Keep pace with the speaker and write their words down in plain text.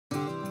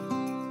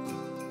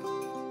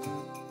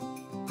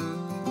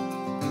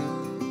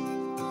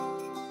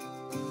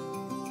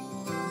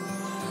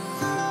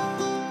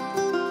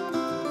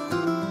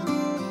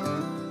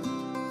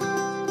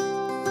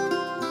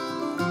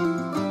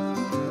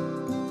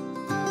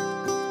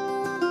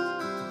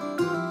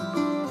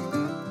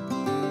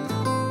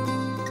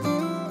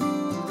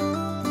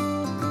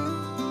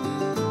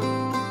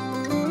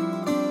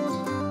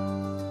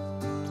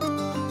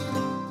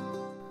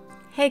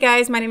Hey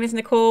guys, my name is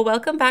Nicole.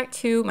 Welcome back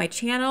to my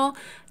channel.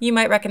 You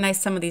might recognize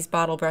some of these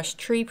bottle brush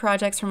tree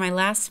projects from my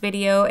last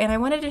video, and I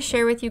wanted to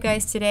share with you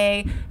guys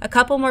today a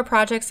couple more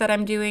projects that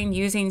I'm doing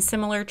using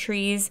similar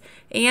trees,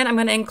 and I'm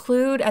going to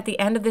include at the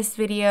end of this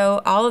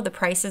video all of the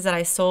prices that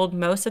I sold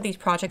most of these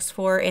projects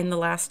for in the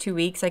last 2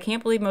 weeks. I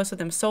can't believe most of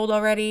them sold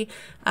already,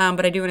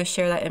 but I do want to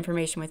share that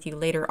information with you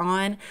later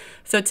on.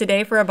 So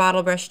today for a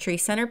bottle brush tree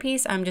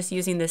centerpiece, I'm just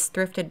using this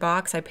thrifted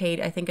box. I paid,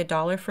 I think,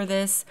 $1 for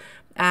this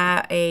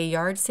at a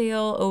yard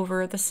sale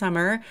over the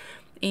summer,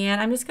 and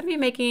I'm just going to be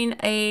making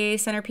a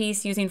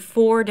centerpiece using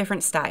 4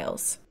 different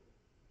styles.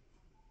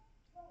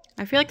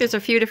 I feel like there's a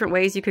few different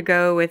ways you could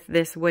go with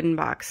this wooden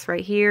box.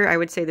 Right here, I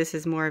would say this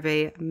is more of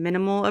a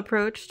minimal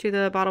approach to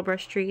the bottle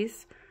brush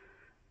trees.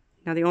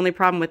 Now the only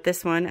problem with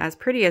this one, as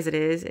pretty as it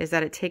is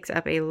that it takes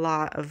up a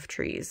lot of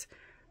trees.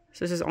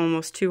 So this is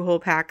almost 2 whole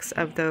packs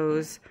of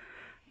those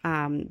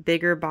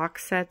bigger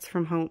box sets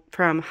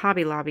from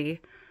Hobby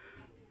Lobby.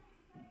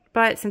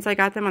 But since I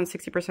got them on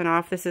 60%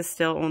 off, this is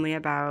still only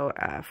about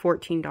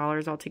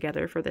 $14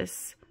 altogether for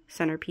this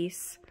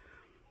centerpiece.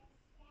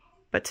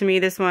 But to me,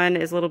 this one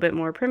is a little bit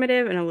more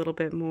primitive and a little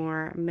bit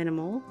more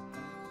minimal.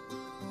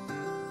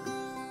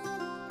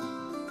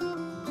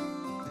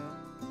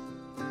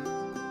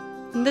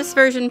 This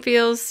version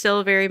feels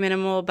still very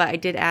minimal, but I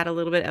did add a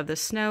little bit of the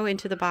snow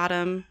into the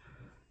bottom.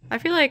 I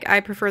feel like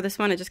I prefer this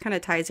one. It just kind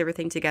of ties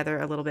everything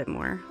together a little bit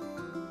more.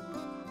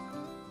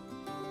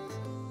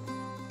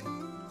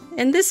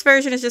 And this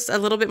version is just a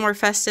little bit more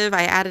festive.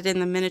 I added in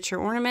the miniature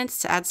ornaments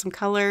to add some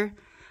color.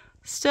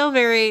 Still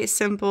very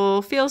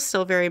simple, feels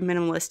still very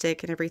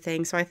minimalistic and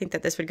everything, so I think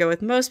that this would go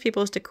with most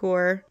people's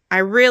decor. I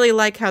really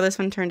like how this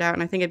one turned out,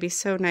 and I think it'd be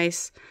so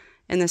nice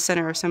in the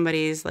center of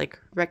somebody's like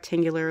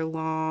rectangular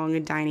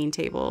long dining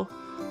table.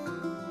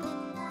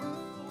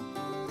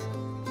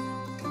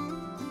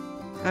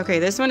 Okay,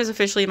 this one is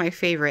officially my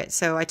favorite.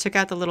 So I took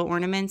out the little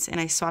ornaments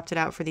and I swapped it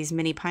out for these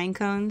mini pine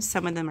cones.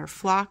 Some of them are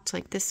flocked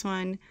like this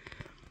one,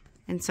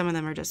 and some of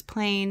them are just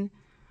plain.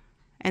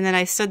 And then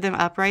I stood them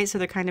upright so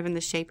they're kind of in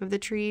the shape of the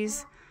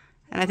trees.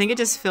 And I think it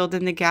just filled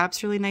in the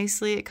gaps really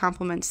nicely. It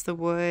complements the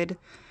wood.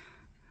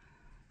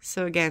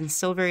 So again,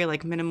 still very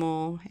like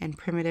minimal and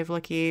primitive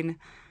looking.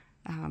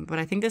 But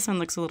I think this one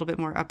looks a little bit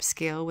more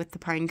upscale with the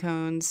pine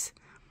cones.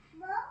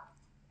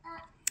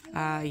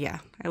 Yeah,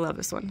 I love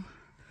this one.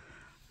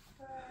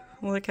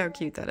 Look how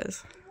cute that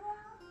is.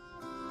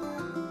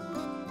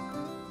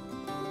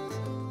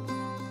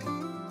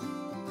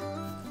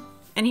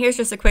 And here's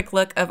just a quick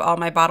look of all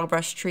my bottle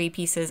brush tree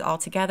pieces all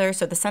together.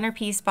 So the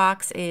centerpiece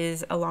box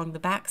is along the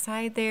back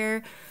side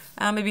there.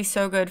 It'd be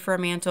so good for a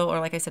mantle or,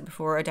 like I said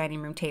before, a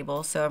dining room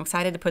table. So I'm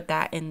excited to put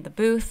that in the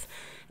booth.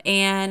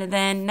 And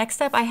then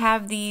next up I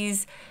have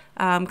these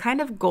kind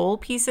of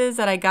gold pieces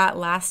that I got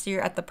last year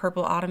at the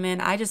Purple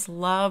Ottoman. I just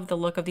love the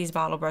look of these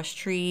bottle brush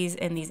trees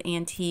and these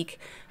antique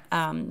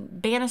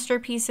banister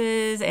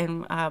pieces,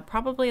 and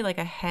probably like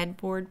a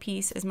headboard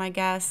piece is my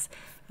guess.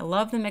 I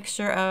love the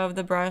mixture of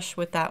the brush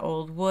with that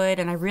old wood,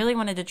 and I really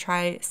wanted to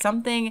try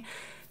something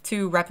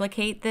to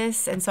replicate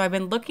this. And so I've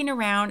been looking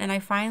around, and I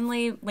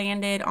finally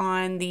landed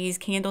on these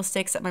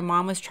candlesticks that my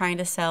mom was trying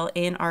to sell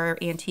in our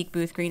antique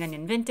booth, Green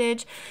Onion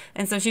Vintage.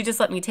 And so she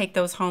just let me take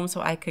those home so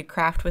I could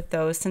craft with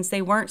those, since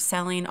they weren't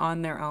selling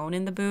on their own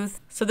in the booth.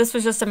 So this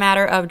was just a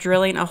matter of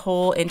drilling a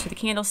hole into the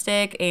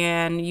candlestick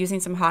and using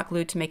some hot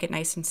glue to make it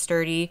nice and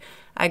sturdy.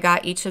 I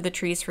got each of the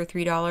trees for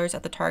 $3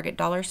 at the Target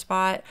dollar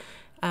spot.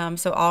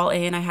 So all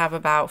in, I have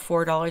about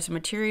 $4 of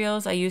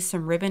materials. I used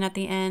some ribbon at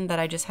the end that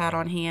I just had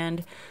on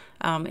hand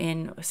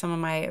in some of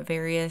my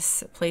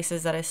various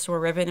places that I store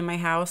ribbon in my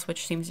house,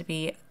 which seems to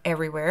be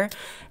everywhere.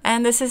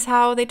 And this is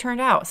how they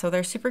turned out. So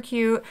they're super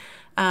cute,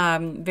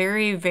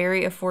 very,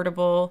 very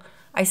affordable.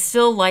 I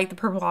still like the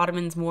Purple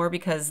Ottomans more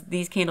because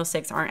these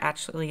candlesticks aren't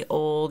actually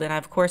old. And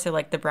of course I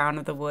like the brown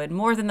of the wood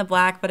more than the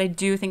black, but I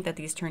do think that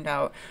these turned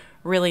out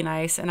really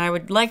nice. And I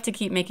would like to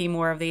keep making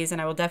more of these, and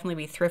I will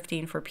definitely be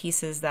thrifting for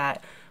pieces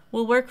that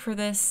will work for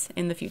this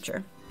in the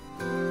future.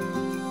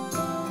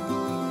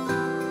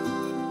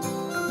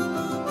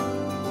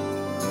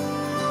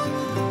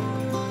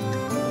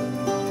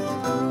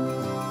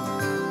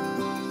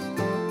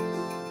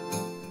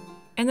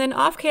 And then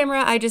off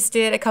camera, I just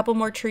did a couple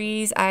more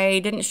trees. I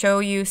didn't show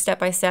you step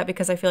by step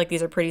because I feel like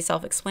these are pretty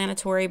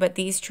self-explanatory, but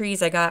these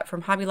trees I got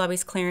from Hobby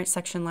Lobby's clearance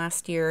section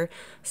last year,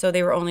 so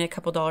they were only a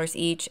couple dollars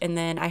each. And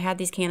then I had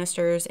these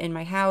canisters in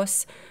my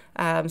house,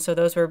 so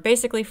those were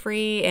basically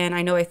free, and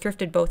I know I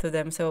thrifted both of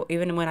them, so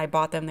even when I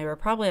bought them, they were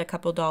probably a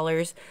couple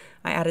dollars.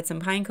 I added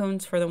some pine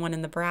cones for the one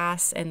in the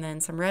brass, and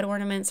then some red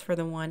ornaments for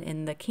the one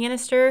in the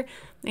canister,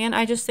 and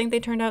I just think they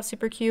turned out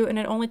super cute, and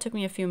it only took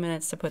me a few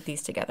minutes to put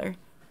these together.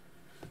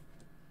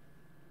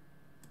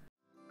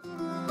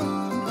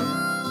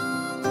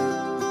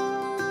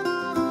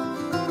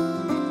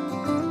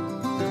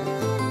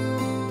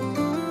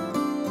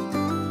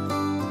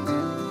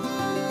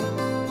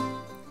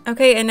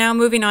 Okay, and now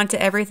moving on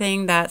to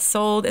everything that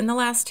sold in the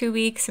last 2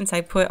 weeks since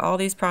I put all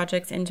these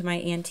projects into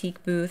my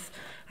antique booth.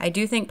 I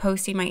do think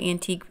posting my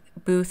antique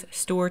booth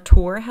store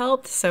tour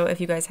helped. So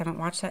if you guys haven't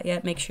watched that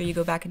yet, make sure you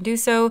go back and do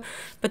so.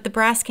 But the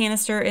brass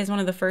canister is one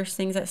of the first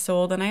things that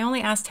sold, and I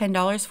only asked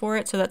 $10 for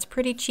it, so that's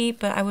pretty cheap,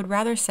 but I would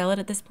rather sell it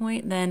at this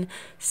point than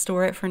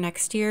store it for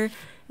next year.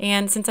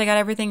 And since I got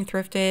everything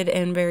thrifted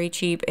and very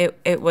cheap,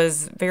 it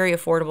was very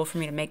affordable for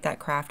me to make that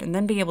craft and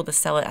then be able to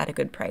sell it at a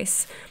good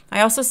price.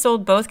 I also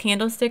sold both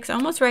candlesticks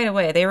almost right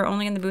away. They were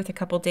only in the booth a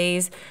couple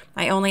days.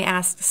 I only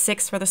asked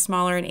 6 for the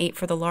smaller and 8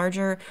 for the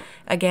larger.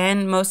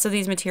 Again, most of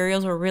these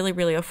materials were really,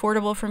 really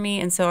affordable for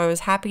me, and so I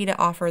was happy to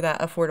offer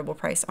that affordable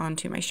price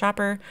onto my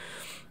shopper.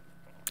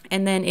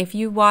 And then if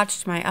you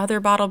watched my other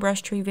bottle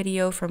brush tree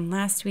video from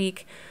last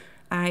week,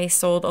 I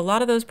sold a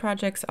lot of those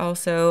projects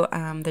also.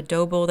 The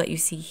dough bowl that you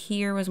see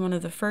here was one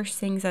of the first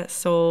things that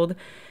sold,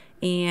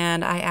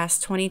 and I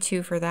asked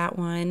 $22 for that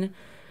one.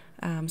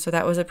 So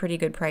that was a pretty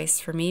good price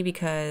for me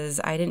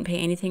because I didn't pay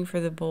anything for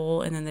the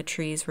bowl, and then the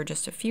trees were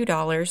just a few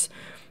dollars.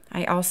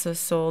 I also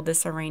sold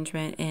this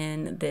arrangement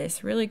in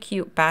this really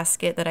cute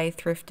basket that I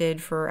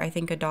thrifted for I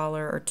think $1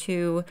 or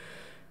 $2,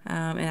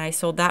 and I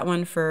sold that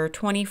one for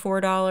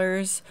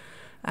 $24.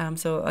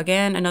 So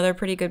again, another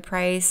pretty good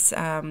price.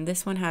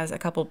 This one has a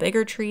couple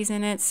bigger trees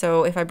in it,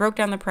 so if I broke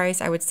down the price,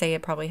 I would say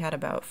it probably had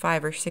about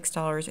 $5 or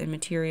 $6 in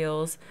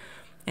materials.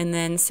 And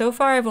then so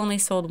far I've only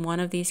sold one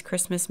of these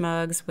Christmas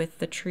mugs with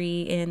the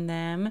tree in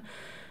them,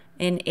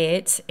 and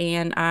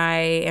I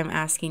am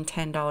asking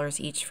 $10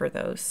 each for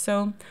those.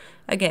 So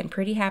again,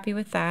 pretty happy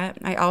with that.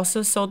 I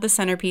also sold the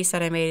centerpiece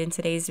that I made in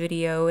today's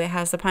video. It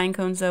has the pine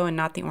cones though and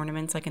not the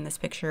ornaments like in this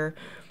picture.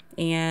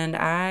 And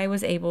I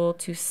was able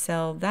to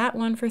sell that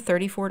one for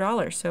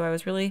 $34. So I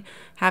was really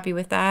happy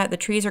with that. The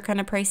trees are kind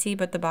of pricey,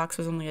 but the box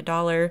was only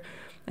 $1.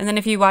 And then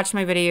if you watched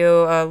my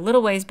video a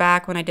little ways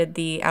back when I did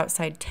the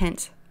outside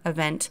tent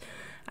event,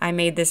 I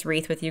made this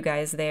wreath with you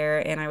guys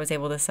there, and I was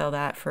able to sell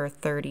that for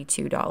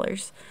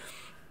 $32.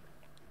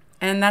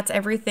 And that's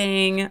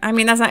everything. I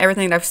mean, that's not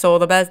everything that I've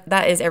sold, but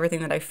that is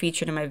everything that I've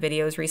featured in my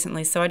videos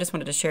recently. So I just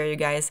wanted to share you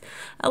guys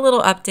a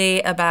little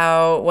update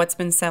about what's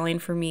been selling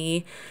for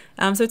me.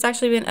 So it's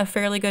actually been a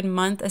fairly good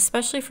month,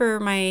 especially for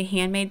my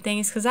handmade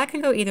things, because that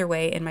can go either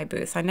way in my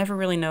booth. I never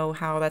really know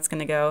how that's going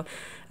to go.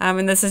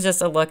 And this is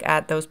just a look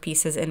at those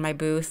pieces in my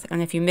booth.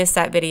 And if you missed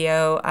that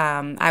video,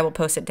 I will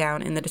post it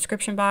down in the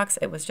description box.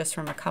 It was just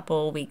from a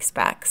couple weeks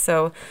back.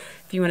 So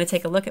if you want to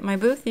take a look at my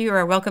booth, you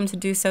are welcome to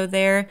do so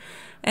there.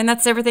 And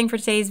that's everything for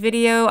today's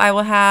video. I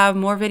will have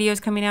more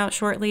videos coming out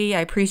shortly.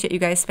 I appreciate you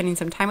guys spending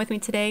some time with me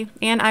today,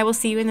 and I will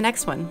see you in the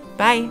next one.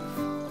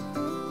 Bye!